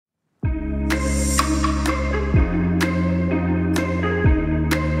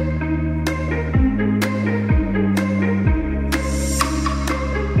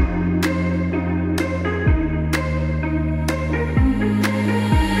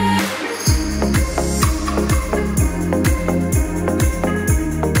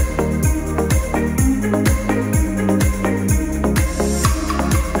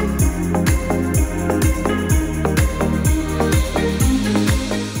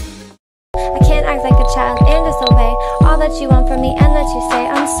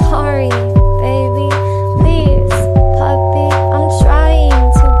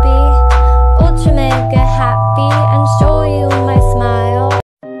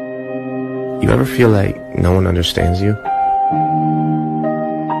You ever feel like no one understands you?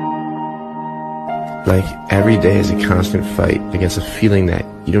 Like every day is a constant fight against a feeling that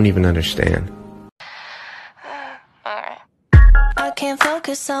you don't even understand. I can't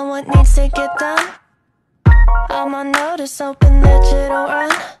focus on what needs to get done. I'm on notice, open digital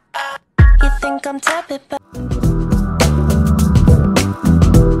run. You think I'm tepid, but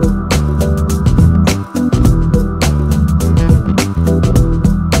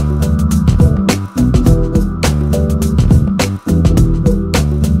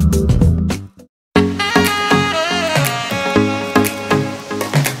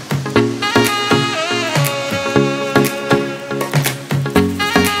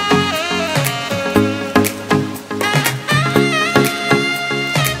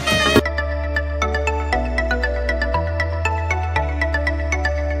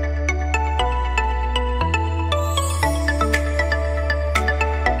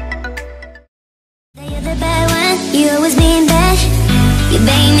you always being bad. You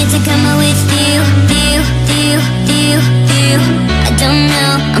begging me to come out with you. I don't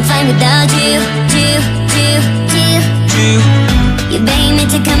know, I'm fine without you. You begging me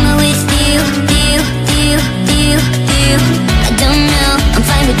to come out with you. I don't know, I'm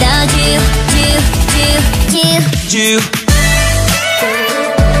fine without you.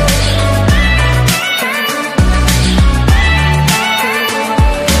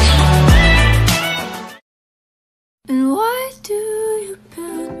 and why do you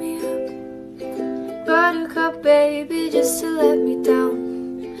build me up? Buttercup baby, just to let me down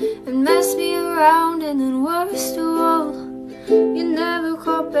and mess me around, and then worst of all, you never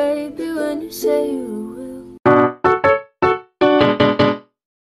call baby when you say you will.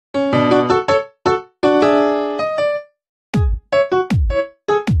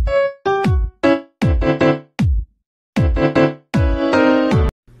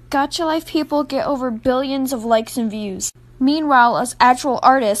 Gotcha Life people get over billions of likes and views. Meanwhile, us actual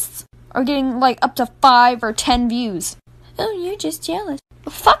artists are getting like up to 5 or 10 views. Oh, you're just jealous.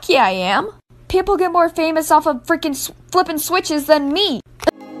 Fuck yeah, I am. People get more famous off of freaking flipping switches than me.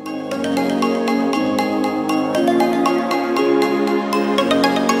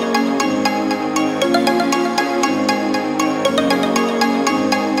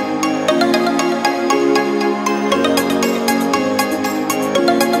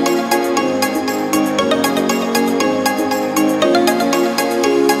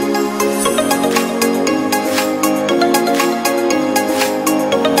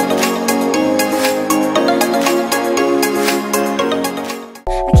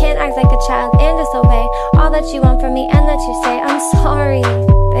 Child and disobey all that you want from me and that you say. I'm sorry,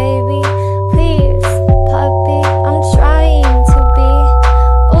 baby, please, puppy. I'm trying to be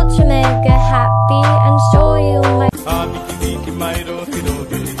ultra mega happy and show you my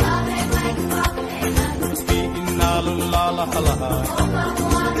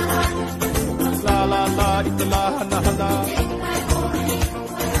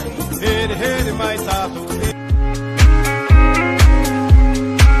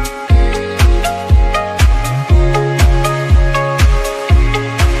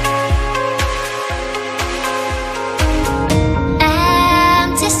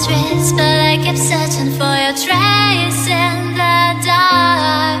but I kept searching for your trace in the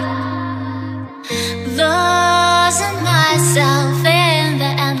dark, losing myself in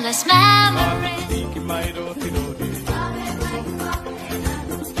the endless memory.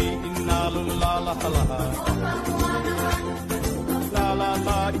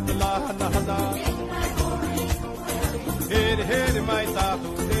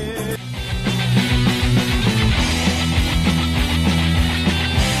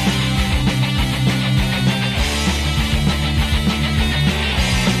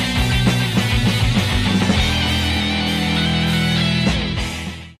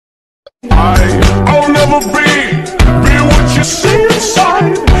 I'll never be what you see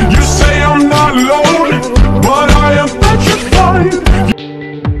inside. You say I'm not lonely, but I am petrified.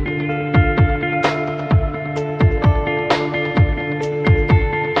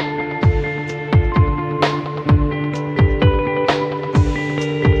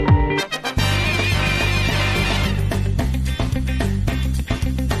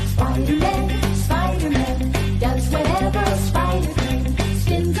 Spider-Man does whatever a spider can.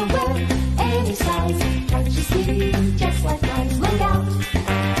 Spins a web any size, catches thieves just like flies. Look out!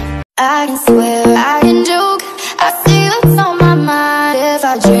 I can swear, I can joke, I see what's on my mind. If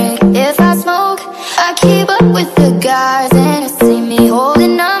I drink, if I smoke, I keep up with the guys, and you see me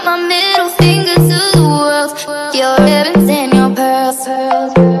holding up my middle finger to the world. Your ribbons and your pearls.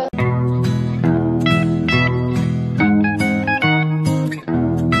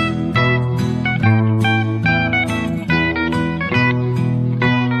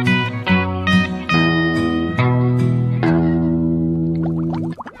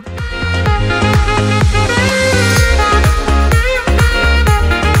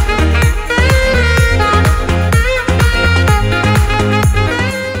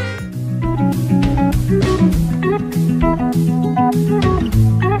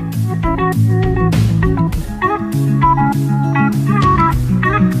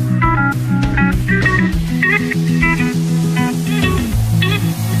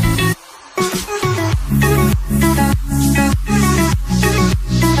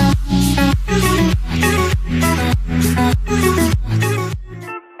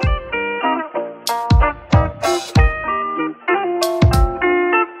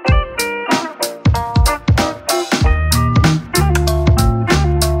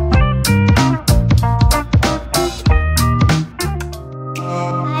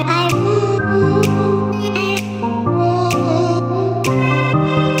 I